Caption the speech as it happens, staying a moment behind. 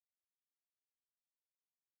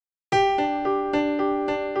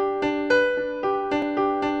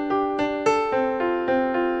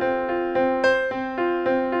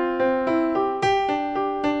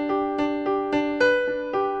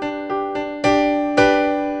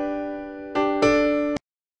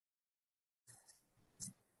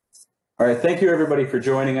All right, thank you everybody for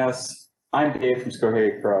joining us. I'm Dave from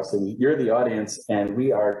Schoharie Crossing. You're the audience, and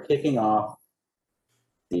we are kicking off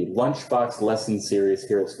the Lunchbox lesson series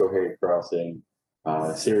here at Schoharie Crossing,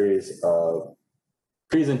 a series of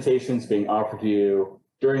presentations being offered to you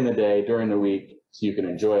during the day, during the week, so you can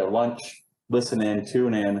enjoy a lunch, listen in,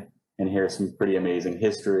 tune in, and hear some pretty amazing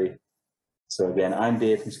history. So again, I'm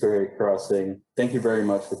Dave from Schoharie Crossing. Thank you very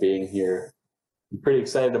much for being here. I'm pretty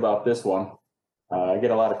excited about this one. I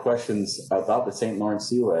get a lot of questions about the St. Lawrence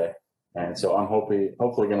Seaway, and so I'm hopefully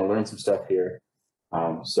going to learn some stuff here.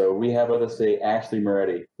 So we have with us today Ashley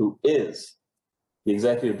Maready, who is the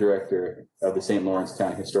executive director of the St. Lawrence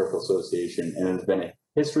County Historical Association and has been a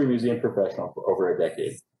history museum professional for over a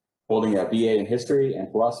decade, holding a BA in history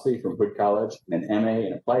and philosophy from Hood College and an MA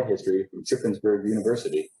in applied history from Shippensburg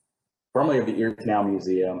University, formerly of the Erie Canal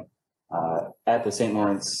Museum at the St.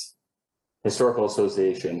 Lawrence Historical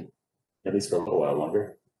Association, at least for a little while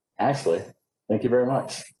longer. Ashley, thank you very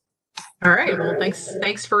much. All right. Well,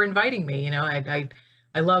 thanks for inviting me. You know, I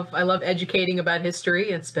love educating about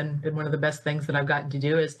history. It's been one of the best things that I've gotten to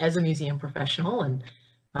do as a museum professional. And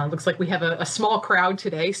looks like we have a small crowd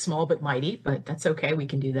today, small but mighty, but that's okay. We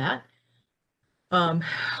can do that.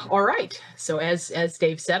 All right. So as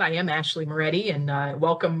Dave said, I am Ashley Maready, and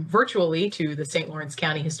welcome virtually to the St. Lawrence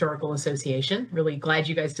County Historical Association. Really glad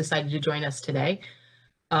you guys decided to join us today.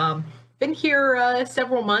 Been here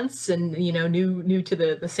several months, and new to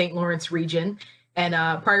the St. Lawrence region. And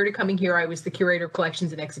prior to coming here, I was the curator of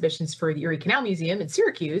collections and exhibitions for the Erie Canal Museum in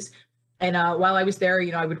Syracuse. And while I was there,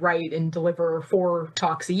 I would write and deliver 4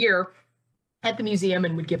 talks a year at the museum,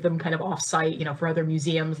 and would give them kind of off-site, for other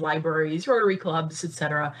museums, libraries, Rotary clubs,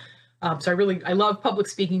 etc. So I love public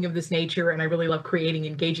speaking of this nature, and I really love creating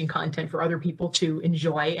engaging content for other people to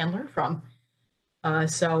enjoy and learn from.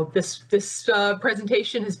 So this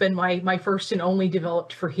presentation has been my first and only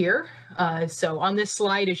developed for here. So on this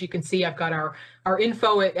slide, as you can see, I've got our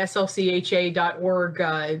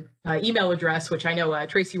info@slcha.org email address, which I know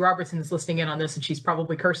Tracy Robertson is listening in on this, and she's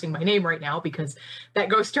probably cursing my name right now because that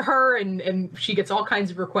goes to her, and she gets all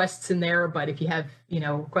kinds of requests in there. But if you have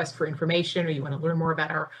requests for information, or you want to learn more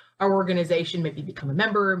about our organization, maybe become a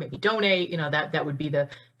member, maybe donate, that would be the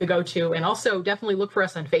go-to. And also definitely look for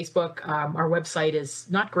us on Facebook. Our website is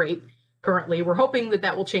not great currently. We're hoping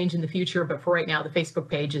that will change in the future, but for right now, the Facebook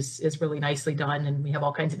page is really nicely done, and we have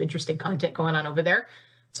all kinds of interesting content going on over there.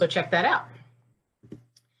 So check that out.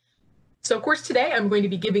 So of course, today I'm going to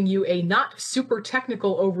be giving you a not super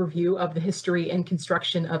technical overview of the history and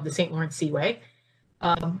construction of the St. Lawrence Seaway.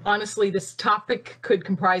 Honestly, this topic could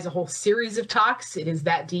comprise a whole series of talks. It is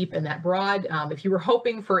that deep and that broad. If you were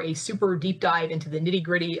hoping for a super deep dive into the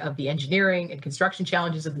nitty-gritty of the engineering and construction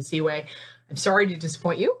challenges of the Seaway, I'm sorry to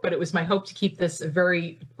disappoint you, but it was my hope to keep this a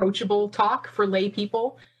very approachable talk for lay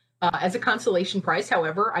people. As a consolation prize,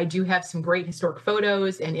 however, I do have some great historic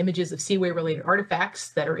photos and images of Seaway-related artifacts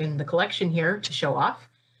that are in the collection here to show off.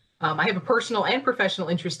 I have a personal and professional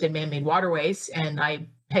interest in man-made waterways, and I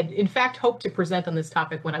had in fact hoped to present on this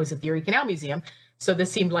topic when I was at the Erie Canal Museum, so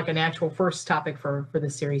this seemed like a natural first topic for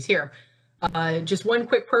this series here. Just one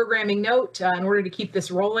quick programming note, in order to keep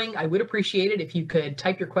this rolling, I would appreciate it if you could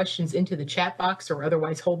type your questions into the chat box or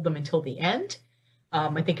otherwise hold them until the end.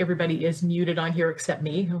 I think everybody is muted on here except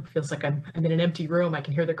me. It feels like I'm in an empty room. I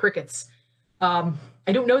can hear the crickets. I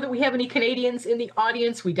don't know that we have any Canadians in the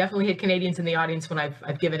audience. We definitely had Canadians in the audience when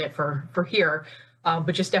I've given it for here.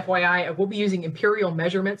 But just FYI, I will be using imperial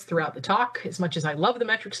measurements throughout the talk. As much as I love the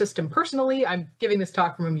metric system personally, I'm giving this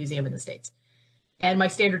talk from a museum in the States. And my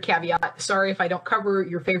standard caveat, sorry if I don't cover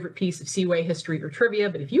your favorite piece of Seaway history or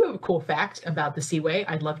trivia, but if you have a cool fact about the Seaway,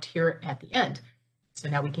 I'd love to hear it at the end. So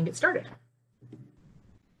now we can get started.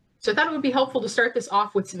 So I thought it would be helpful to start this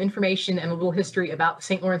off with some information and a little history about the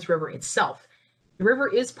St. Lawrence River itself. The river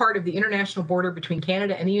is part of the international border between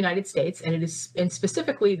Canada and the United States, and it is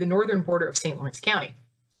specifically the northern border of St. Lawrence County.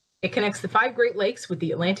 It connects the 5 Great Lakes with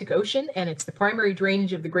the Atlantic Ocean, and it's the primary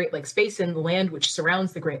drainage of the Great Lakes Basin, the land which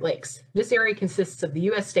surrounds the Great Lakes. This area consists of the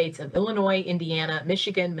U.S. states of Illinois, Indiana,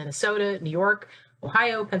 Michigan, Minnesota, New York,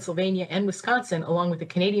 Ohio, Pennsylvania, and Wisconsin, along with the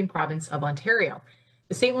Canadian province of Ontario.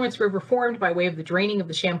 The St. Lawrence River formed by way of the draining of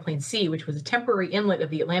the Champlain Sea, which was a temporary inlet of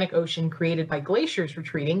the Atlantic Ocean created by glaciers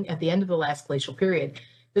retreating at the end of the last glacial period.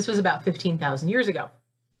 This was about 15,000 years ago.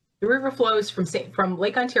 The river flows from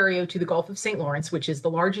Lake Ontario to the Gulf of St. Lawrence, which is the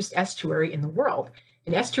largest estuary in the world.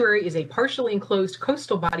 An estuary is a partially enclosed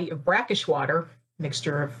coastal body of brackish water,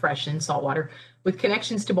 mixture of fresh and salt water, with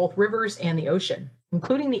connections to both rivers and the ocean.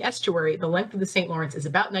 Including the estuary, the length of the St. Lawrence is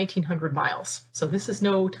about 1,900 miles. So this is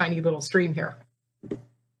no tiny little stream here.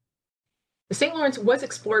 The St. Lawrence was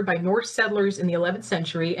explored by Norse settlers in the 11th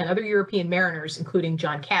century and other European mariners, including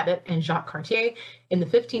John Cabot and Jacques Cartier, in the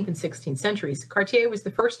 15th and 16th centuries. Cartier was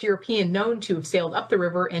the first European known to have sailed up the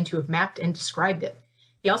river and to have mapped and described it.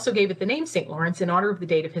 He also gave it the name St. Lawrence in honor of the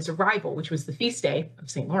date of his arrival, which was the feast day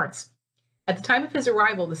of St. Lawrence. At the time of his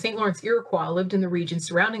arrival, the St. Lawrence Iroquois lived in the region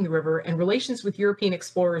surrounding the river, and relations with European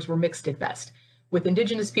explorers were mixed at best, with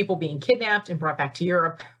indigenous people being kidnapped and brought back to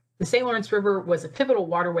Europe. The St. Lawrence River was a pivotal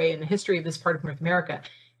waterway in the history of this part of North America,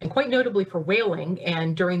 and quite notably for whaling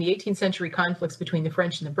and during the 18th century conflicts between the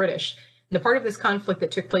French and the British. And the part of this conflict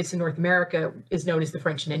that took place in North America is known as the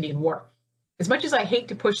French and Indian War. As much as I hate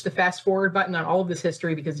to push the fast forward button on all of this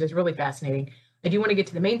history because it is really fascinating, I do want to get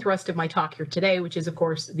to the main thrust of my talk here today, which is, of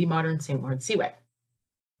course, the modern St. Lawrence Seaway.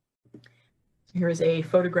 So here is a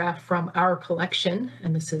photograph from our collection,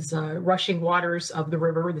 and this is rushing waters of the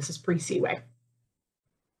river. This is pre-Seaway.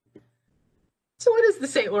 So what is the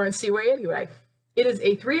St. Lawrence Seaway anyway? It is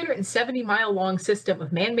a 370-mile-long system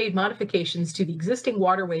of man-made modifications to the existing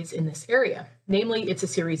waterways in this area. Namely, it's a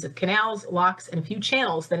series of canals, locks, and a few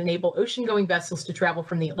channels that enable ocean-going vessels to travel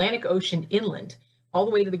from the Atlantic Ocean inland all the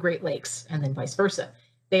way to the Great Lakes, and then vice versa.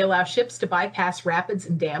 They allow ships to bypass rapids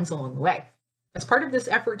and dams along the way. As part of this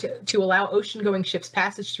effort to allow ocean-going ships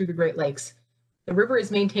passage through the Great Lakes, the river is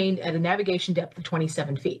maintained at a navigation depth of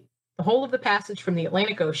 27 feet. The whole of the passage from the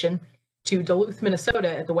Atlantic Ocean to Duluth,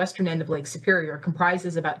 Minnesota at the western end of Lake Superior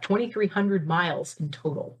comprises about 2,300 miles in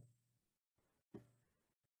total.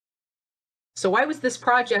 So why was this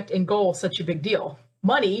project and goal such a big deal?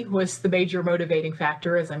 Money was the major motivating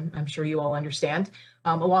factor, as I'm sure you all understand,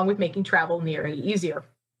 along with making travel in the area easier.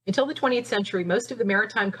 Until the 20th century, most of the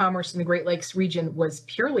maritime commerce in the Great Lakes region was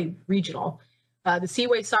purely regional. The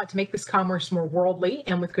Seaway sought to make this commerce more worldly,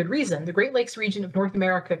 and with good reason. The Great Lakes region of North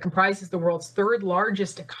America comprises the world's third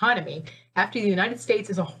largest economy after the United States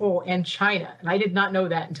as a whole and China. And I did not know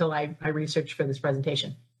that until I researched for this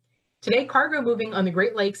presentation. Today, cargo moving on the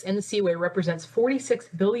Great Lakes and the Seaway represents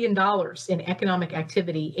 $46 billion in economic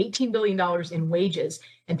activity, $18 billion in wages,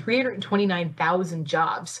 and 329,000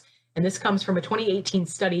 jobs. And this comes from a 2018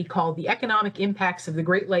 study called The Economic Impacts of the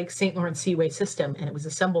Great Lakes St. Lawrence Seaway System, and it was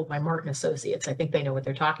assembled by Martin Associates. I think they know what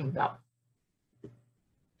they're talking about.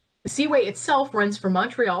 The Seaway itself runs from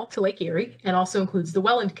Montreal to Lake Erie and also includes the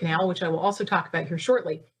Welland Canal, which I will also talk about here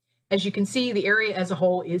shortly. As you can see, the area as a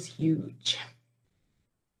whole is huge.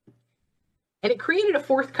 And it created a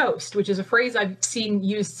fourth coast, which is a phrase I've seen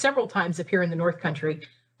used several times up here in the North Country.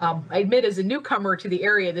 I admit, as a newcomer to the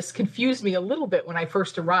area, this confused me a little bit when I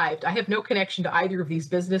first arrived. I have no connection to either of these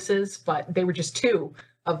businesses, but they were just two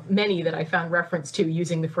of many that I found reference to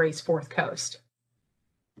using the phrase Fourth Coast.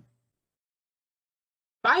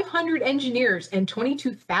 500 engineers and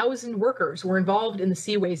 22,000 workers were involved in the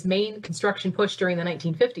Seaway's main construction push during the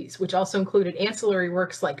 1950s, which also included ancillary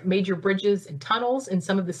works like major bridges and tunnels in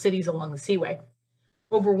some of the cities along the Seaway.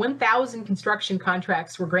 Over 1,000 construction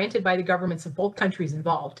contracts were granted by the governments of both countries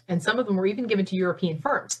involved, and some of them were even given to European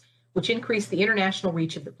firms, which increased the international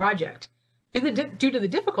reach of the project. Due to the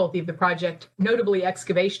difficulty of the project, notably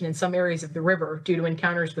excavation in some areas of the river due to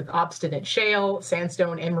encounters with obstinate shale,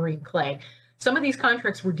 sandstone, and marine clay, some of these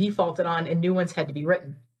contracts were defaulted on and new ones had to be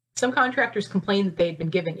written. Some contractors complained that they had been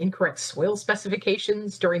given incorrect soil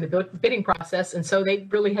specifications during the bidding process, and so they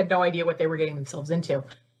really had no idea what they were getting themselves into.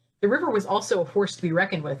 The river was also a force to be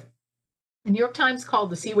reckoned with. The New York Times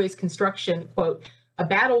called the Seaway's construction, quote, a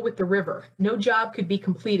battle with the river. No job could be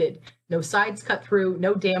completed, no sides cut through,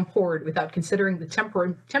 no dam poured without considering the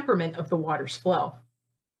temperament of the water's flow.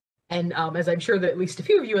 And as I'm sure that at least a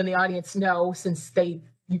few of you in the audience know, since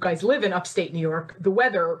you guys live in upstate New York, the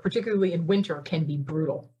weather, particularly in winter, can be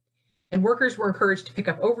brutal. And workers were encouraged to pick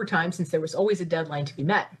up overtime since there was always a deadline to be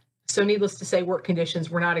met. So needless to say, work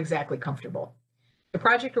conditions were not exactly comfortable. The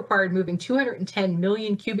project required moving 210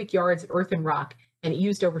 million cubic yards of earth and rock, and it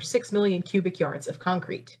used over 6 million cubic yards of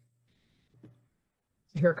concrete.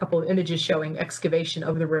 So here are a couple of images showing excavation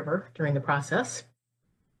of the river during the process.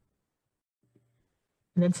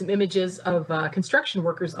 And then some images of construction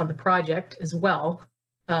workers on the project as well.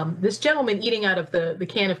 This gentleman eating out of the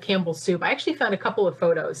can of Campbell's soup. I actually found a couple of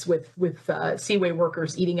photos with Seaway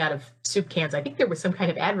workers eating out of soup cans. I think there was some kind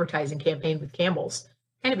of advertising campaign with Campbell's.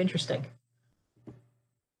 Kind of interesting.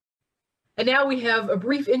 And now we have a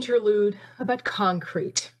brief interlude about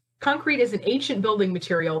concrete. Concrete is an ancient building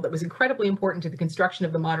material that was incredibly important to the construction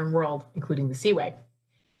of the modern world, including the Seaway.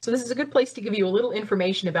 So this is a good place to give you a little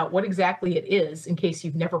information about what exactly it is in case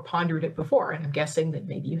you've never pondered it before, and I'm guessing that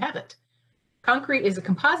maybe you haven't. Concrete is a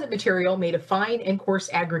composite material made of fine and coarse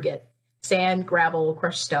aggregate, sand, gravel,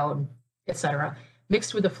 crushed stone, etc.,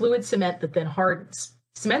 mixed with a fluid cement that then hardens.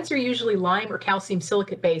 Cements are usually lime or calcium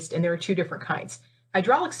silicate based, and there are two different kinds.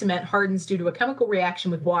 Hydraulic cement hardens due to a chemical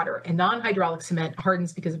reaction with water, and non-hydraulic cement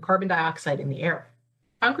hardens because of carbon dioxide in the air.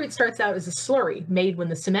 Concrete starts out as a slurry made when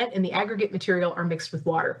the cement and the aggregate material are mixed with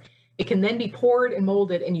water. It can then be poured and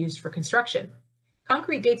molded and used for construction.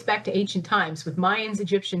 Concrete dates back to ancient times, with Mayans,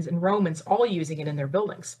 Egyptians, and Romans all using it in their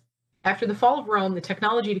buildings. After the fall of Rome, the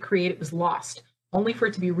technology to create it was lost, only for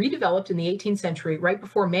it to be redeveloped in the 18th century, right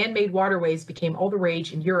before man-made waterways became all the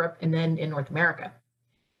rage in Europe and then in North America.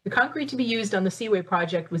 The concrete to be used on the Seaway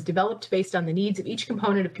project was developed based on the needs of each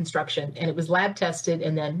component of construction, and it was lab tested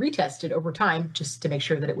and then retested over time just to make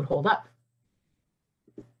sure that it would hold up.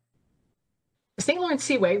 The St. Lawrence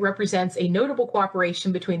Seaway represents a notable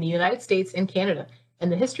cooperation between the United States and Canada,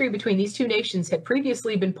 and the history between these two nations had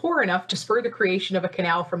previously been poor enough to spur the creation of a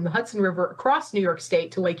canal from the Hudson River across New York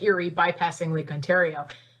State to Lake Erie, bypassing Lake Ontario.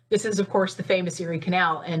 This is, of course, the famous Erie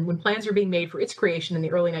Canal, and when plans were being made for its creation in the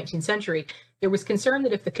early 19th century, there was concern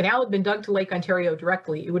that if the canal had been dug to Lake Ontario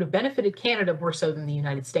directly, it would have benefited Canada more so than the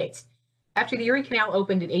United States. After the Erie Canal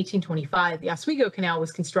opened in 1825, the Oswego Canal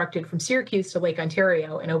was constructed from Syracuse to Lake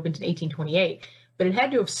Ontario and opened in 1828. But it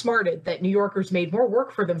had to have smarted that New Yorkers made more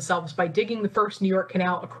work for themselves by digging the first New York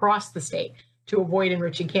Canal across the state to avoid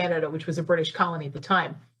enriching Canada, which was a British colony at the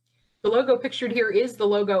time. The logo pictured here is the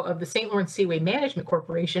logo of the St. Lawrence Seaway Management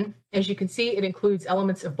Corporation. As you can see, it includes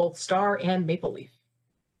elements of both star and maple leaf.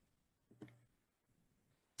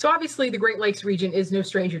 So obviously, the Great Lakes region is no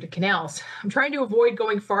stranger to canals. I'm trying to avoid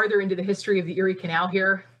going farther into the history of the Erie Canal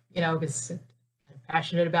here, because I'm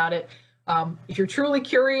passionate about it. If you're truly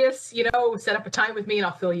curious, set up a time with me and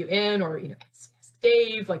I'll fill you in, or ask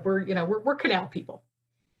Dave. Like we're canal people.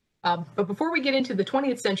 But before we get into the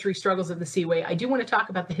 20th century struggles of the Seaway, I do want to talk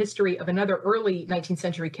about the history of another early 19th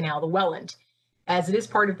century canal, the Welland, as it is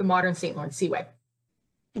part of the modern St. Lawrence Seaway.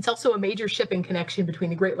 It's also a major shipping connection between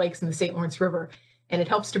the Great Lakes and the St. Lawrence River, and it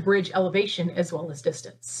helps to bridge elevation as well as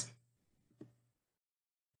distance.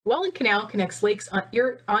 The Welland Canal connects Lakes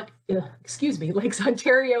Ontario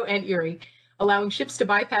and Erie, allowing ships to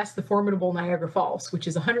bypass the formidable Niagara Falls, which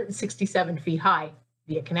is 167 feet high,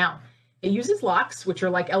 via canal. It uses locks, which are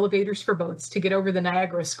like elevators for boats, to get over the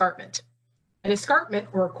Niagara Escarpment. An escarpment,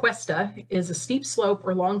 or a cuesta, is a steep slope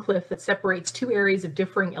or long cliff that separates two areas of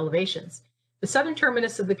differing elevations. The southern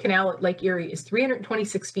terminus of the canal at Lake Erie is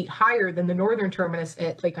 326 feet higher than the northern terminus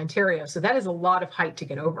at Lake Ontario, so that is a lot of height to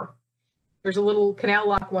get over. There's a little Canal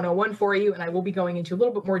Lock 101 for you, and I will be going into a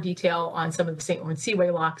little bit more detail on some of the St. Lawrence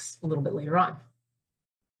Seaway locks a little bit later on.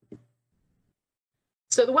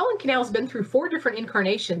 So the Welland Canal has been through 4 different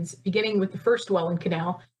incarnations, beginning with the first Welland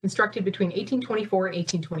Canal, constructed between 1824 and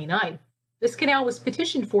 1829. This canal was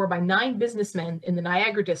petitioned for by 9 businessmen in the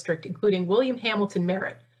Niagara district, including William Hamilton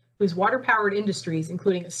Merritt, whose water-powered industries,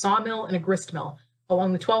 including a sawmill and a grist mill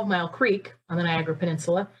along the 12-Mile Creek on the Niagara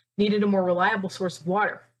Peninsula, needed a more reliable source of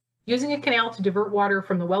water. Using a canal to divert water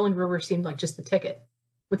from the Welland River seemed like just the ticket.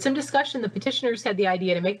 With some discussion, the petitioners had the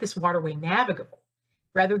idea to make this waterway navigable,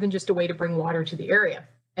 rather than just a way to bring water to the area.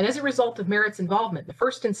 And as a result of Merritt's involvement, the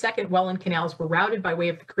first and second Welland canals were routed by way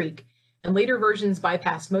of the creek, and later versions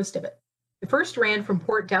bypassed most of it. The first ran from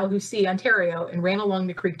Port Dalhousie, Ontario, and ran along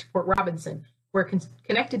the creek to Port Robinson, where it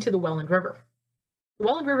connected to the Welland River. The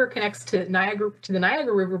Welland River connects to the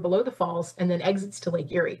Niagara River below the falls and then exits to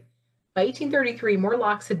Lake Erie. By 1833, more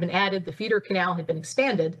locks had been added, the feeder canal had been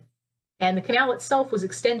expanded, and the canal itself was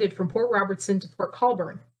extended from Port Robertson to Port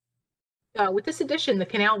Colborne. With this addition, the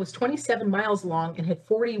canal was 27 miles long and had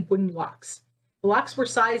 40 wooden locks. The locks were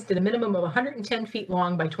sized at a minimum of 110 feet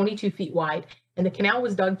long by 22 feet wide, and the canal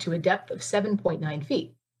was dug to a depth of 7.9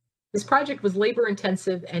 feet. This project was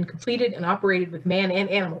labor-intensive and completed and operated with man and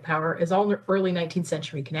animal power, as all early 19th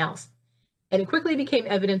century canals. And it quickly became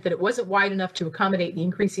evident that it wasn't wide enough to accommodate the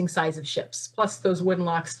increasing size of ships, plus those wooden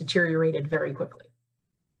locks deteriorated very quickly.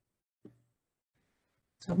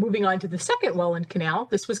 So moving on to the second Welland Canal,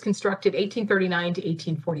 this was constructed 1839 to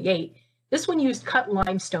 1848. This one used cut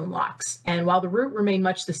limestone locks, and while the route remained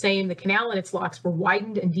much the same, the canal and its locks were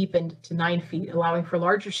widened and deepened to 9 feet, allowing for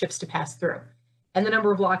larger ships to pass through, and the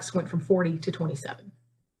number of locks went from 40 to 27.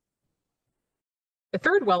 The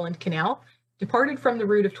third Welland Canal departed from the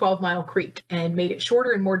route of 12-Mile Creek and made it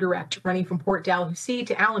shorter and more direct, running from Port Dalhousie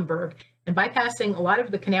to Allenburg and bypassing a lot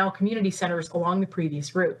of the canal community centers along the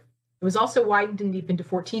previous route. It was also widened and deepened to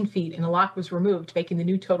 14 feet, and a lock was removed, making the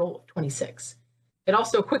new total 26. It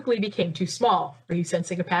also quickly became too small. Are you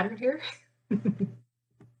sensing a pattern here?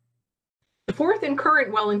 The fourth and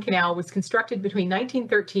current Welland Canal was constructed between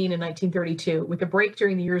 1913 and 1932, with a break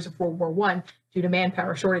during the years of World War I due to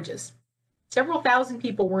manpower shortages. Several thousand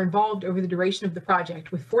people were involved over the duration of the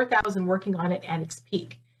project, with 4,000 working on it at its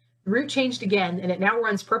peak. The route changed again, and it now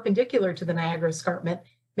runs perpendicular to the Niagara Escarpment,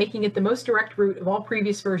 making it the most direct route of all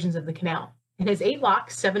previous versions of the canal. It has 8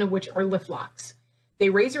 locks, 7 of which are lift locks. They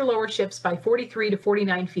raise or lower ships by 43 to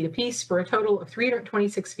 49 feet apiece for a total of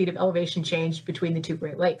 326 feet of elevation change between the two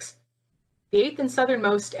Great Lakes. The 8th and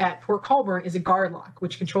southernmost at Port Colborne is a guard lock,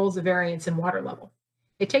 which controls the variance in water level.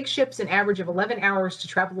 It takes ships an average of 11 hours to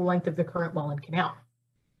travel the length of the current Welland Canal.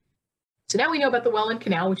 So now we know about the Welland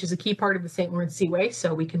Canal, which is a key part of the St. Lawrence Seaway,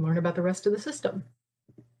 so we can learn about the rest of the system.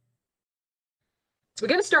 So we're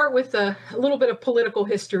going to start with a little bit of political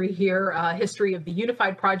history here, history of the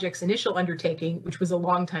Unified Project's initial undertaking, which was a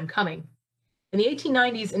long time coming. In the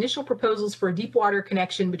 1890s, initial proposals for a deep water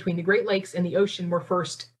connection between the Great Lakes and the ocean were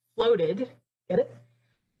first floated. Get it?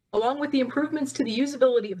 Along with the improvements to the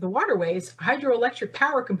usability of the waterways, a hydroelectric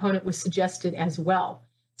power component was suggested as well.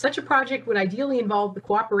 Such a project would ideally involve the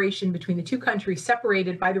cooperation between the two countries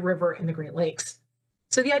separated by the river and the Great Lakes.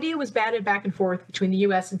 So the idea was batted back and forth between the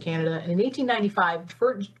U.S. and Canada, and in 1895,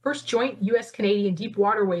 the first joint U.S.-Canadian Deep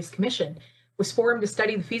Waterways Commission was formed to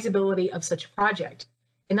study the feasibility of such a project.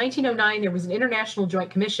 In 1909, there was an international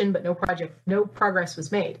joint commission, but no progress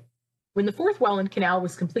was made. When the fourth Welland Canal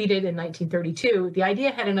was completed in 1932, the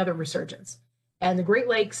idea had another resurgence, and the Great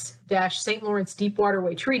Lakes-St. Lawrence Deep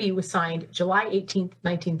Waterway Treaty was signed July 18,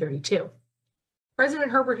 1932.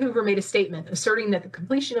 President Herbert Hoover made a statement asserting that the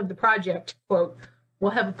completion of the project, quote, will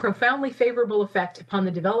have a profoundly favorable effect upon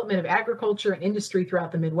the development of agriculture and industry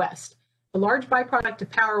throughout the Midwest. The large byproduct of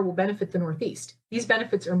power will benefit the Northeast. These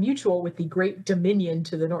benefits are mutual with the Great Dominion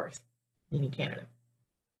to the north, meaning Canada.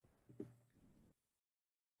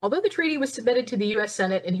 Although the treaty was submitted to the U.S.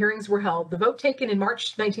 Senate and hearings were held, the vote taken in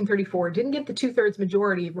March 1934 didn't get the two-thirds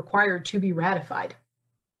majority required to be ratified.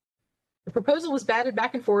 The proposal was batted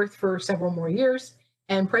back and forth for several more years,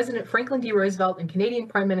 and President Franklin D. Roosevelt and Canadian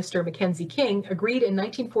Prime Minister Mackenzie King agreed in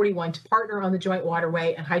 1941 to partner on the Joint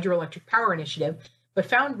Waterway and Hydroelectric Power Initiative, but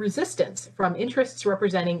found resistance from interests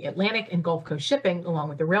representing Atlantic and Gulf Coast shipping along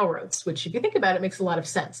with the railroads, which, if you think about it, makes a lot of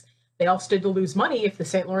sense. They all stood to lose money if the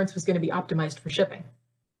St. Lawrence was going to be optimized for shipping.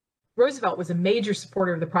 Roosevelt was a major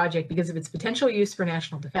supporter of the project because of its potential use for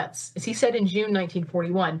national defense. As he said in June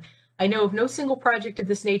 1941, "I know of no single project of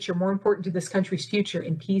this nature more important to this country's future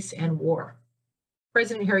in peace and war."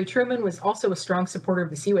 President Harry Truman was also a strong supporter of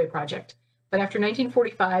the Seaway project. But after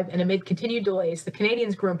 1945 and amid continued delays, the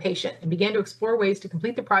Canadians grew impatient and began to explore ways to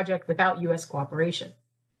complete the project without U.S. cooperation.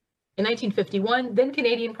 In 1951, then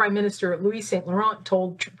Canadian Prime Minister Louis St. Laurent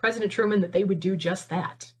told President Truman that they would do just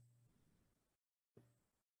that.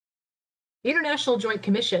 The International Joint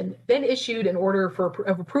Commission then issued an order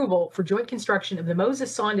of approval for joint construction of the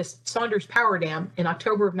Moses Saunders Power Dam in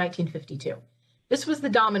October of 1952. This was the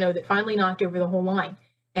domino that finally knocked over the whole line,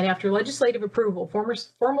 and after legislative approval,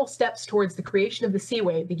 formal steps towards the creation of the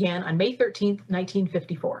Seaway began on May 13,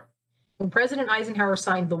 1954, when President Eisenhower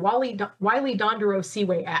signed the Wiley-Dondereau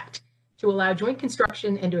Seaway Act to allow joint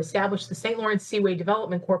construction and to establish the St. Lawrence Seaway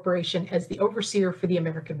Development Corporation as the overseer for the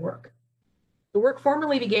American work. The work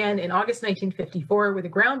formally began in August 1954 with a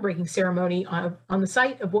groundbreaking ceremony on the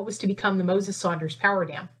site of what was to become the Moses Saunders Power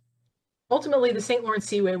Dam. Ultimately, the St. Lawrence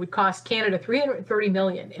Seaway would cost Canada $330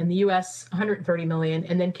 million and the U.S. $130 million,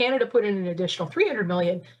 and then Canada put in an additional $300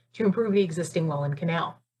 million to improve the existing Welland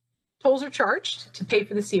Canal. Tolls are charged to pay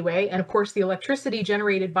for the Seaway, and of course, the electricity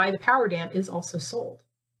generated by the power dam is also sold.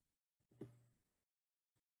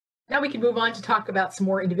 Now we can move on to talk about some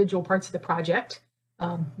more individual parts of the project.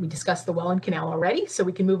 We discussed the Welland Canal already, so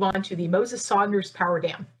we can move on to the Moses Saunders Power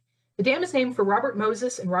Dam. The dam is named for Robert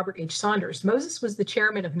Moses and Robert H. Saunders. Moses was the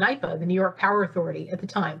chairman of NYPA, the New York Power Authority, at the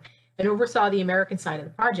time, and oversaw the American side of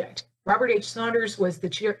the project. Robert H. Saunders was the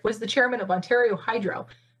chairman of Ontario Hydro,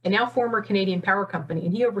 a now former Canadian power company,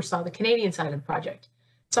 and he oversaw the Canadian side of the project.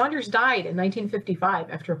 Saunders died in 1955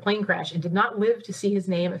 after a plane crash and did not live to see his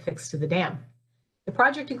name affixed to the dam. The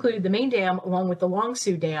project included the main dam along with the Long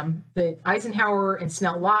Sault Dam, the Eisenhower and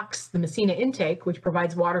Snell locks, the Messina intake, which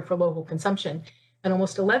provides water for local consumption, and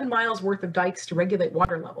almost 11 miles worth of dikes to regulate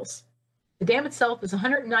water levels. The dam itself is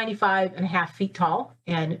 195.5 feet tall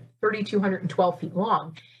and 3,212 feet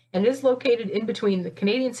long, and it is located in between the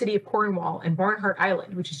Canadian city of Cornwall and Barnhart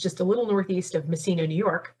Island, which is just a little northeast of Messina, New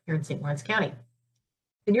York, here in St. Lawrence County.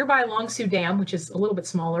 The nearby Long Sault Dam, which is a little bit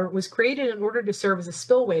smaller, was created in order to serve as a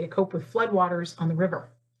spillway to cope with floodwaters on the river.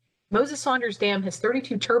 Moses Saunders Dam has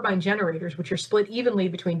 32 turbine generators, which are split evenly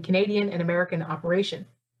between Canadian and American operation.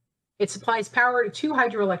 It supplies power to 2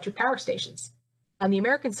 hydroelectric power stations. On the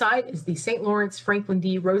American side is the St. Lawrence Franklin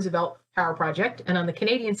D. Roosevelt Power Project, and on the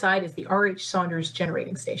Canadian side is the R.H. Saunders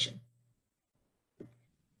Generating Station.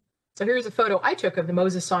 So here's a photo I took of the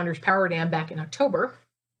Moses Saunders Power Dam back in October.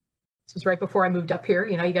 This was right before I moved up here.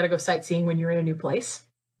 You know, you got to go sightseeing when you're in a new place.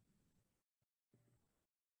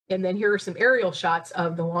 And then here are some aerial shots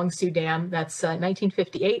of the Long Sault Dam. That's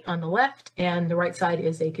 1958 on the left, and the right side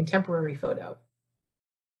is a contemporary photo.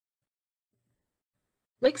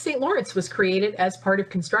 Lake St. Lawrence was created as part of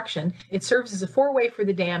construction. It serves as a four-way for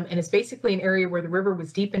the dam and is basically an area where the river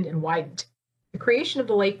was deepened and widened. The creation of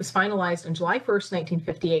the lake was finalized on July 1st,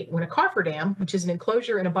 1958, when a cofferdam, which is an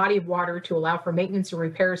enclosure in a body of water to allow for maintenance or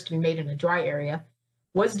repairs to be made in a dry area,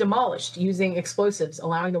 was demolished using explosives,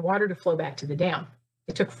 allowing the water to flow back to the dam.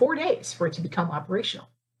 It took 4 days for it to become operational.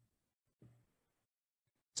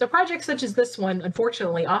 So projects such as this one,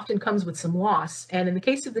 unfortunately, often comes with some loss. And in the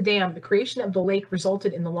case of the dam, the creation of the lake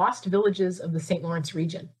resulted in the lost villages of the St. Lawrence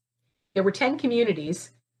region. There were 10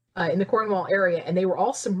 communities in the Cornwall area, and they were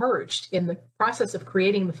all submerged in the process of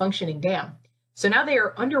creating the functioning dam. So now they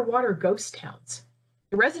are underwater ghost towns.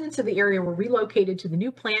 The residents of the area were relocated to the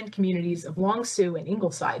new planned communities of Long Sault and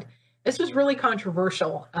Ingleside. This was really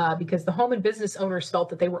controversial because the home and business owners felt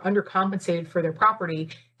that they were undercompensated for their property,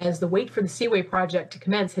 as the wait for the Seaway project to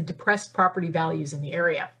commence had depressed property values in the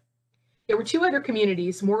area. There were two other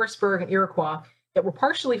communities, Morrisburg and Iroquois, that were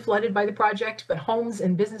partially flooded by the project, but homes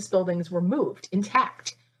and business buildings were moved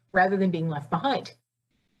intact rather than being left behind.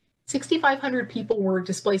 6,500 people were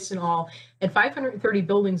displaced in all, and 530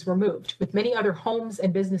 buildings were moved, with many other homes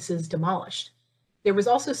and businesses demolished. There was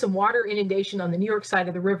also some water inundation on the New York side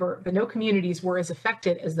of the river, but no communities were as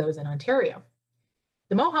affected as those in Ontario.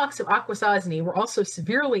 The Mohawks of Akwesasne were also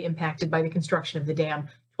severely impacted by the construction of the dam.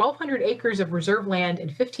 1,200 acres of reserve land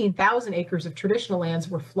and 15,000 acres of traditional lands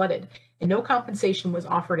were flooded, and no compensation was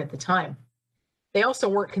offered at the time. They also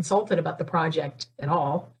weren't consulted about the project at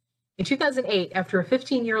all. In 2008, after a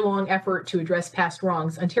 15-year-long effort to address past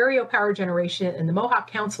wrongs, Ontario Power Generation and the Mohawk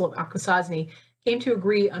Council of Akwesasne came to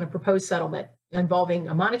agree on a proposed settlement involving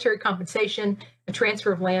a monetary compensation, a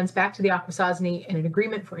transfer of lands back to the Akwesasne, and an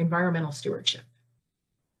agreement for environmental stewardship.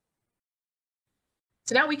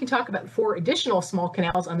 So now we can talk about 4 additional small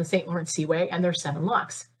canals on the St. Lawrence Seaway and their 7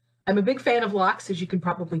 locks. I'm a big fan of locks, as you can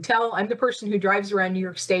probably tell. I'm the person who drives around New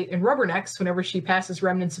York State and rubbernecks whenever she passes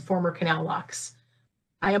remnants of former canal locks.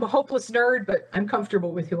 I am a hopeless nerd, but I'm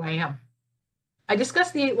comfortable with who I am. I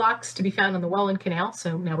discussed the 8 locks to be found on the Welland Canal,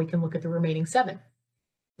 so now we can look at the remaining 7.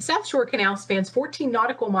 The South Shore Canal spans 14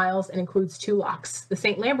 nautical miles and includes 2 locks. The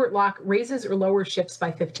St. Lambert Lock raises or lowers ships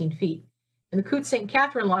by 15 feet, and the Coutts St.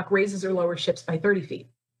 Catherine Lock raises or lowers ships by 30 feet.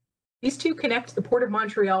 These two connect the Port of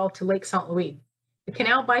Montreal to Lake St. Louis. The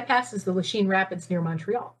canal bypasses the Lachine Rapids near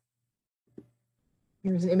Montreal.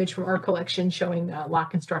 Here's an image from our collection showing lock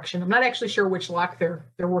construction. I'm not actually sure which lock they're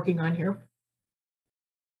working on here.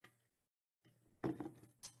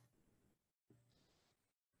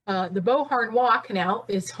 The Beauharnois Canal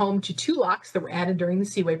is home to 2 locks that were added during the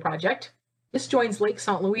Seaway project. This joins Lake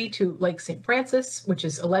St. Louis to Lake St. Francis, which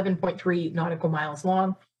is 11.3 nautical miles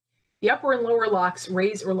long. The upper and lower locks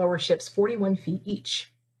raise or lower ships 41 feet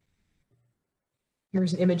each.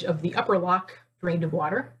 Here's an image of the upper lock drained of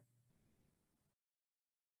water.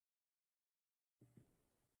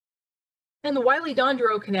 And the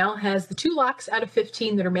Wiley-Dondero Canal has the 2 locks out of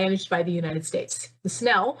 15 that are managed by the United States. The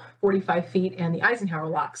Snell, 45 feet, and the Eisenhower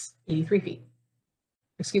locks, 83 feet.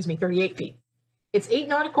 Excuse me, 38 feet. It's 8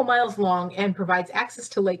 nautical miles long and provides access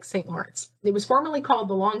to Lake St. Lawrence. It was formerly called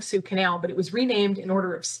the Long Sault Canal, but it was renamed in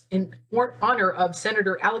honor of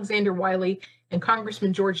Senator Alexander Wiley and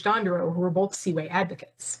Congressman George Dondero, who were both Seaway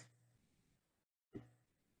advocates.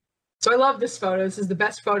 So I love this photo. This is the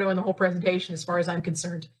best photo in the whole presentation as far as I'm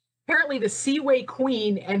concerned. Apparently, the Seaway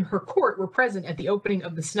Queen and her court were present at the opening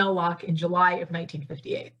of the Snell Lock in July of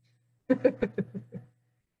 1958.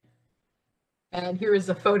 And here is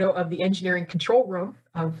a photo of the engineering control room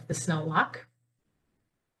of the Snell Lock.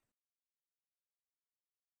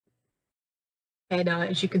 And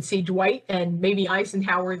as you can see, Dwight and maybe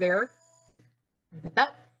Eisenhower there. Look at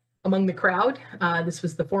that. Among the crowd. This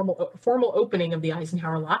was the formal opening of the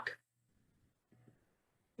Eisenhower Lock.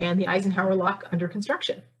 And the Eisenhower Lock under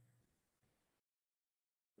construction.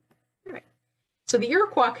 So the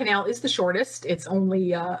Iroquois Canal is the shortest. It's only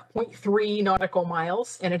 0.3 nautical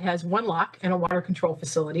miles, and it has 1 lock and a water control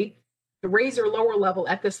facility. The raise or lower level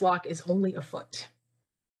at this lock is only a foot.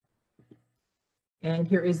 And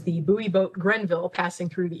here is the buoy boat Grenville passing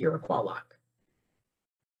through the Iroquois Lock.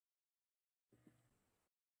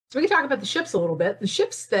 So we can talk about the ships a little bit. The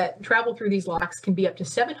ships that travel through these locks can be up to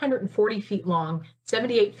 740 feet long,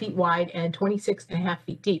 78 feet wide, and 26.5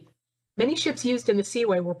 feet deep. Many ships used in the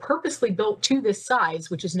Seaway were purposely built to this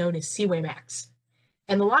size, which is known as Seaway Max.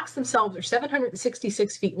 And the locks themselves are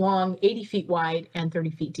 766 feet long, 80 feet wide, and 30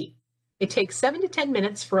 feet deep. It takes 7 to 10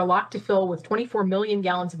 minutes for a lock to fill with 24 million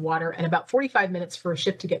gallons of water and about 45 minutes for a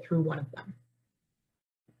ship to get through one of them.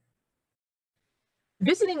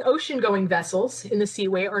 Visiting ocean-going vessels in the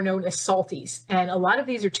Seaway are known as salties, and a lot of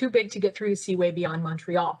these are too big to get through the Seaway beyond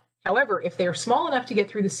Montreal. However, if they are small enough to get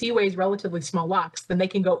through the Seaway's relatively small locks, then they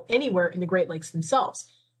can go anywhere in the Great Lakes themselves,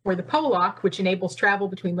 where the Poe Lock, which enables travel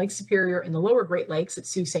between Lake Superior and the lower Great Lakes at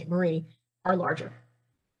Sault Ste. Marie, are larger.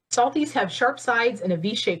 Salties have sharp sides and a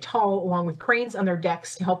V-shaped hull, along with cranes on their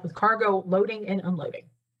decks to help with cargo loading and unloading.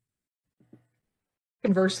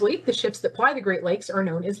 Conversely, the ships that ply the Great Lakes are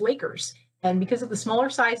known as lakers, and because of the smaller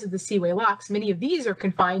size of the Seaway locks, many of these are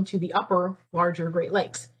confined to the upper, larger Great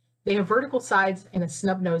Lakes. They have vertical sides and a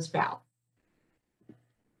snub-nosed bow.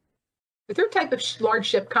 The third type of large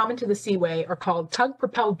ship common to the Seaway are called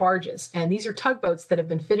tug-propelled barges, and these are tugboats that have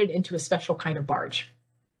been fitted into a special kind of barge.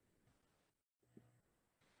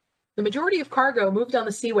 The majority of cargo moved on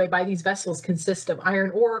the Seaway by these vessels consist of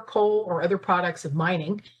iron ore, coal, or other products of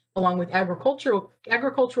mining, along with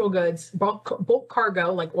agricultural goods, bulk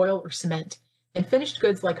cargo like oil or cement, and finished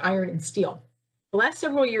goods like iron and steel. The last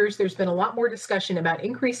several years, there's been a lot more discussion about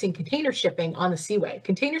increasing container shipping on the Seaway.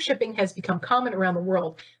 Container shipping has become common around the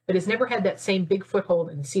world, but has never had that same big foothold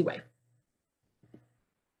in the Seaway.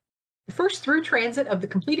 The first through transit of the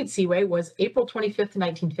completed Seaway was April 25th,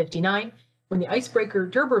 1959, when the icebreaker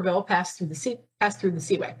D'Urberville passed through the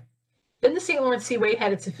Seaway. Then the St. Lawrence Seaway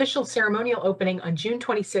had its official ceremonial opening on June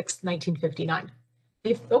 26, 1959.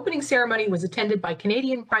 The opening ceremony was attended by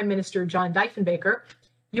Canadian Prime Minister John Diefenbaker,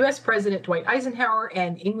 U.S. President Dwight Eisenhower,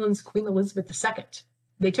 and England's Queen Elizabeth II.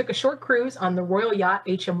 They took a short cruise on the royal yacht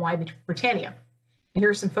HMY Britannia. And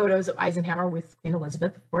here are some photos of Eisenhower with Queen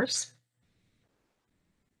Elizabeth, of course.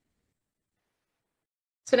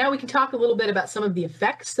 So now we can talk a little bit about some of the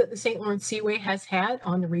effects that the St. Lawrence Seaway has had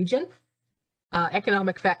on the region.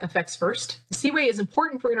 Economic effects first. The Seaway is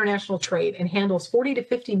important for international trade and handles 40 to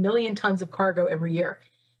 50 million tons of cargo every year.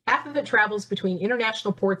 Half of it travels between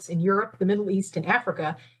international ports in Europe, the Middle East, and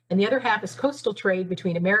Africa, and the other half is coastal trade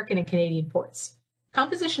between American and Canadian ports.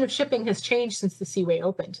 Composition of shipping has changed since the Seaway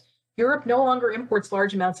opened. Europe no longer imports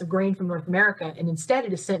large amounts of grain from North America, and instead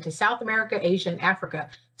it is sent to South America, Asia, and Africa.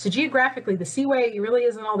 So geographically, the Seaway really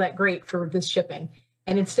isn't all that great for this shipping,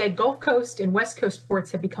 and instead Gulf Coast and West Coast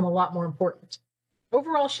ports have become a lot more important.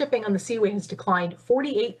 Overall shipping on the Seaway has declined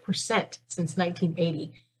 48% since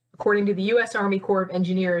 1980, according to the U.S. Army Corps of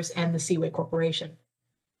Engineers and the Seaway Corporation.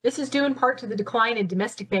 This is due in part to the decline in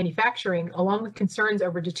domestic manufacturing, along with concerns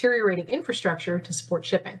over deteriorating infrastructure to support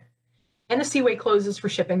shipping. And the Seaway closes for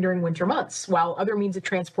shipping during winter months, while other means of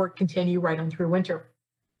transport continue right on through winter.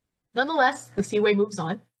 Nonetheless, the Seaway moves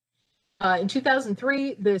on. In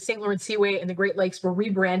 2003, the St. Lawrence Seaway and the Great Lakes were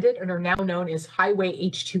rebranded and are now known as Highway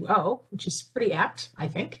H2O, which is pretty apt, I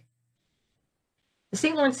think. The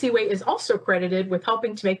St. Lawrence Seaway is also credited with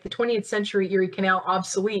helping to make the 20th century Erie Canal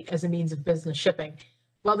obsolete as a means of business shipping.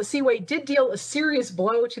 While the Seaway did deal a serious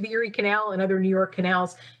blow to the Erie Canal and other New York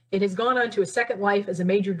canals, it has gone on to a second life as a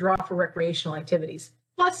major draw for recreational activities.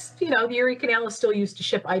 Plus, the Erie Canal is still used to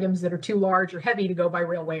ship items that are too large or heavy to go by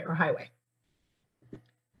railway or highway.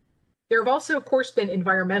 There have also, of course, been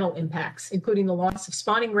environmental impacts, including the loss of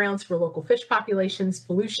spawning grounds for local fish populations,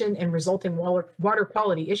 pollution, and resulting water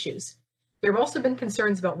quality issues. There have also been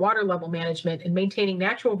concerns about water level management and maintaining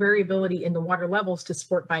natural variability in the water levels to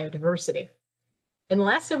support biodiversity. In the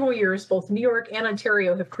last several years, both New York and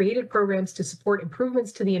Ontario have created programs to support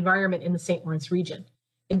improvements to the environment in the St. Lawrence region.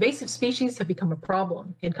 Invasive species have become a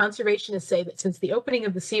problem, and conservationists say that since the opening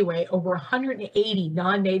of the Seaway, over 180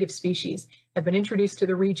 non-native species have been introduced to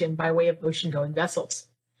the region by way of ocean-going vessels.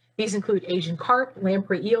 These include Asian carp,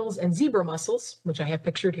 lamprey eels, and zebra mussels, which I have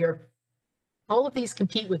pictured here. All of these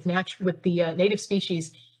compete with the native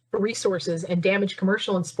species for resources and damage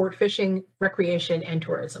commercial and sport fishing, recreation, and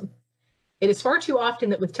tourism. It is far too often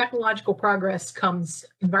that with technological progress comes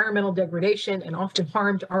environmental degradation and often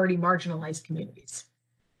harm to already marginalized communities.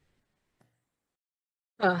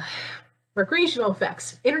 Recreational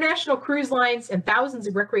effects. International cruise lines and thousands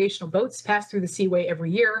of recreational boats pass through the Seaway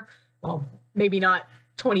every year. Well, maybe not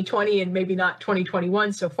 2020 and maybe not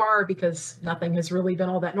 2021 so far, because nothing has really been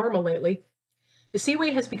all that normal lately. The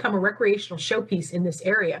Seaway has become a recreational showpiece in this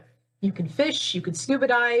area. You can fish, you can scuba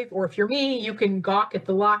dive, or if you're me, you can gawk at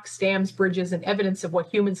the locks, dams, bridges, and evidence of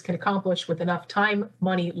what humans can accomplish with enough time,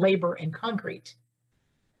 money, labor, and concrete.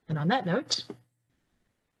 And on that note,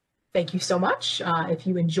 thank you so much. If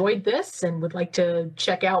you enjoyed this and would like to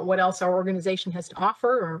check out what else our organization has to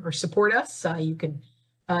offer or support us, you can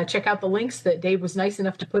check out the links that Dave was nice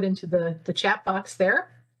enough to put into the chat box there.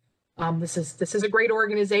 This is a great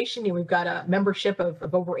organization. We've got a membership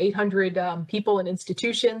of over 800 people and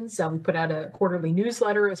institutions. We put out a quarterly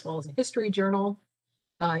newsletter as well as a history journal.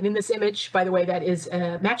 And in this image, by the way, that is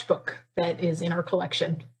a matchbook that is in our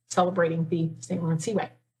collection celebrating the St. Lawrence Seaway.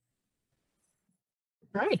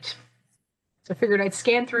 All right. So I figured I'd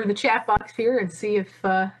scan through the chat box here and see if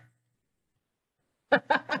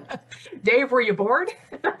Dave, were you bored?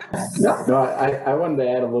 No, I wanted to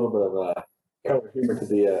add a little bit of color humor to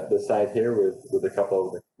the side here with a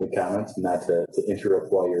couple of the comments, not to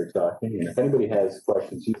interrupt while you're talking. And if anybody has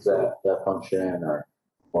questions, use that function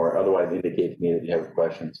or otherwise indicate to me that you have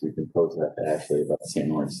questions. We can pose that to Ashley about the St.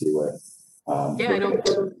 Lawrence Seaway.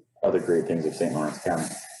 Other great things of St. Lawrence County.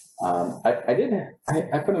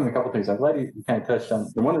 I put in a couple things. I'm glad you kind of touched on.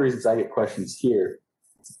 And one of the reasons I get questions here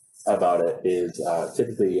about it is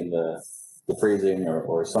typically in the phrasing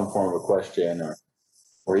or some form of a question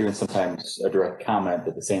or even sometimes a direct comment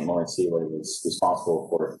that the St. Lawrence Seaway was responsible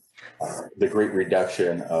for the great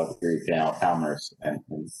reduction of Erie Canal commerce. And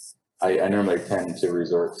I normally tend to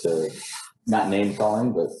resort to not name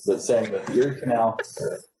calling, but saying that the Erie Canal,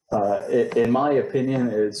 in my opinion,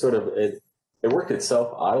 is sort of it worked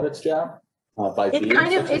itself out of its job by it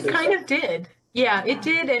kind of did. Yeah, it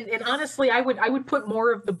did. And honestly, I would put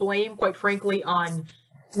more of the blame, quite frankly, on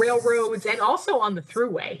railroads and also on the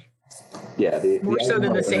thruway. Yeah, more so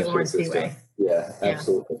than the St. Lawrence Seaway. Yeah,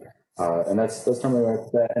 absolutely. And that's normally where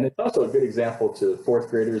it's at. And it's also a good example to fourth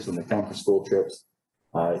graders when they come for school trips.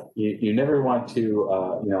 You never want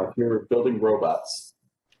to, if you're building robots,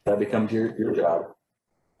 that becomes your job.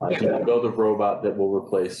 You can build a robot that will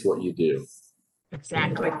replace what you do.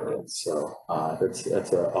 Exactly. So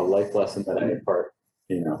that's a life lesson that I impart,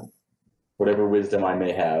 whatever wisdom I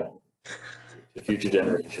may have to future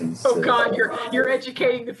generations. Oh God, you're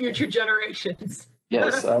educating the future generations.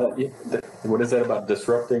 Yes. What is that about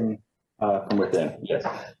disrupting from within? Yes.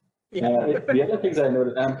 Yeah. The other things I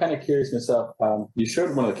noticed, I'm kind of curious myself. You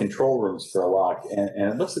showed one of the control rooms for a lock,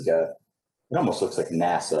 and it looks like it almost looks like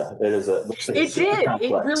NASA. It did.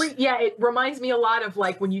 It really, it reminds me a lot of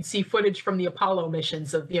like when you'd see footage from the Apollo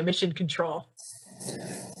missions of the mission control.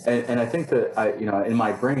 And I think that in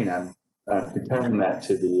my brain, I'm comparing that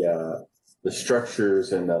to the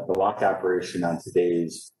structures and the lock operation on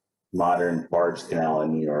today's modern barge canal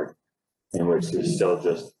in New York, in which there's still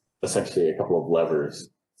just essentially a couple of levers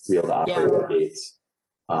to be able to operate the gates.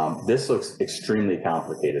 This looks extremely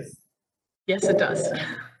complicated. Yes, it does.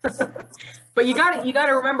 But you got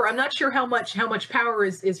to remember, I'm not sure how much power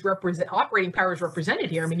operating power is represented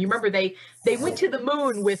here. I mean, you remember they went to the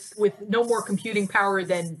moon with no more computing power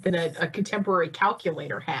than a contemporary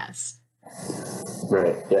calculator has.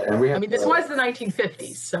 Right. Yeah, and this was the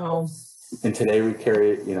 1950s, so. And today we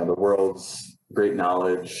carry, the world's great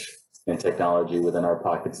knowledge and technology within our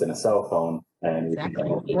pockets in a cell phone, and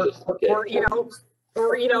exactly.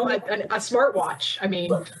 Or a smartwatch. I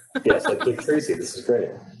mean. Yes, like Tracy, this is great.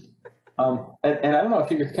 And I don't know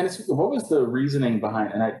if you could kind of speak, what was the reasoning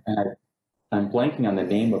behind? I'm blanking on the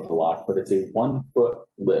name of the lock, but it's a 1 foot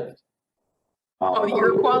lift. The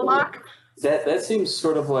Iroquois lock. That seems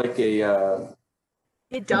sort of like a.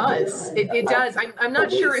 It does. It does. I'm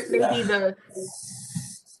not sure if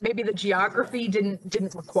maybe the geography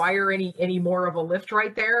didn't require any more of a lift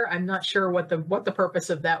right there. I'm not sure what the purpose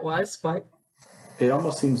of that was, but. It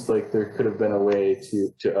almost seems like there could have been a way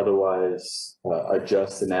to otherwise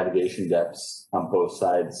adjust the navigation depths on both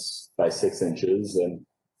sides by 6 inches and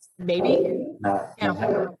maybe not have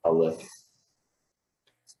a lift.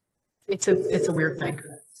 It's a weird thing.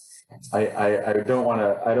 I don't want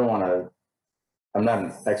to. I'm not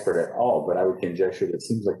an expert at all, but I would conjecture that it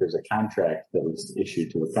seems like there's a contract that was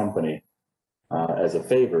issued to a company as a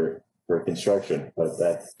favor for construction, but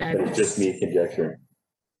that is just me conjecturing.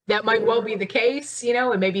 That might well be the case,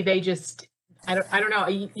 and maybe they just, I don't know.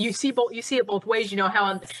 You see it both ways. How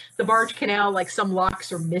on the barge canal, like some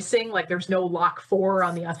locks are missing, like there's no lock 4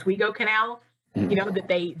 on the Oswego Canal, that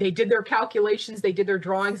they did their calculations, they did their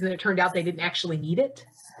drawings, and then it turned out they didn't actually need it.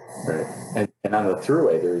 Right. And on the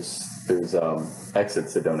thruway, there's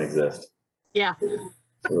exits that don't exist. Yeah.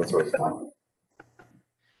 So that's what's fun.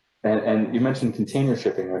 And you mentioned container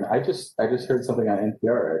shipping, and I just heard something on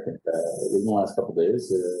NPR, I think, in the last couple of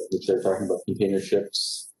days, which they're talking about container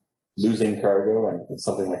ships losing cargo, and it's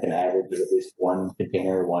something like an average of at least 1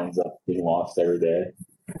 container winds up being lost every day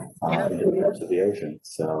into the depths of the ocean.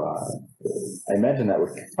 So I imagine that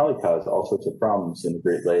would probably cause all sorts of problems in the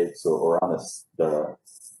Great Lakes or on the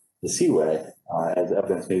Seaway, as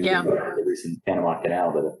evidence maybe in the recent Panama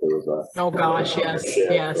Canal, that if there was a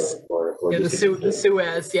yes. or or Yeah, just the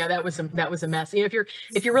Suez. Yeah, that was a mess. You know,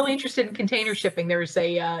 if you're really interested in container shipping, there's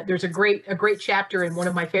a great chapter in one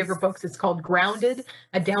of my favorite books. It's called Grounded: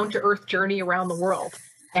 A Down to Earth Journey Around the World.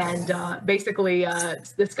 And basically,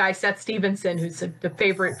 this guy Seth Stevenson, who's the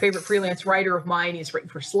favorite freelance writer of mine, he's written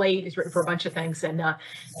for Slate, he's written for a bunch of things, and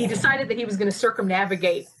he decided that he was going to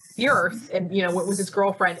circumnavigate the Earth, and with his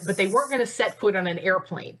girlfriend, but they weren't going to set foot on an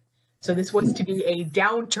airplane. So this was to be a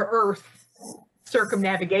down to Earth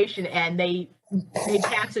circumnavigation, and they made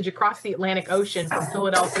passage across the Atlantic Ocean from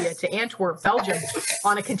Philadelphia to Antwerp, Belgium,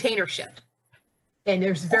 on a container ship. And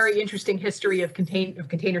there's very interesting history of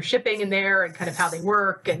container shipping in there and kind of how they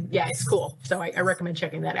work. And yeah, it's cool. So I recommend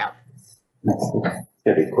checking that out.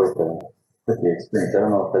 It'd be quite the experience. I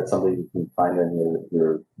don't know if that's something you can find in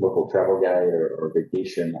your local travel guide or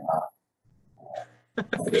vacation.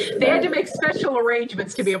 They had to make special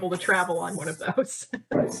arrangements to be able to travel on one of those.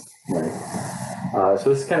 Right. So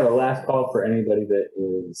this is kind of a last call for anybody that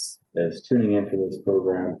is tuning into this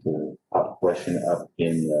program to pop a question up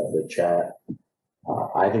in the chat.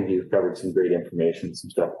 I think you've covered some great information,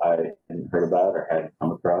 some stuff I hadn't heard about or hadn't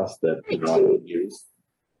come across that I would use.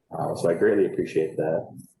 So I greatly appreciate that.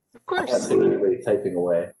 Of course. I don't think anybody typing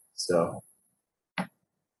away. So.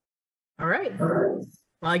 All right. Well,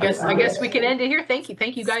 I guess we can end it here. Thank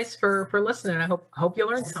you guys for listening. I hope you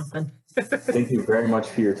learned something. Thank you very much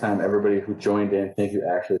for your time, everybody who joined in. Thank you,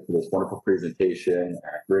 Ashley, for this wonderful presentation,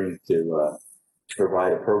 agreeing to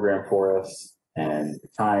provide a program for us, and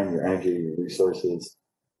your time, your energy, your resources.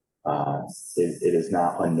 It is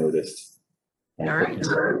not unnoticed. And all right. Thank you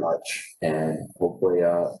very much. And hopefully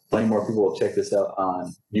plenty more people will check this out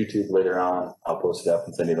on YouTube later on. I'll post it up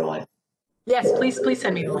and send you the link. Yes, please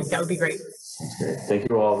send me the link. That would be great. That's great. Thank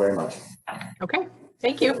you all very much. Okay.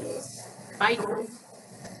 Thank you. Bye.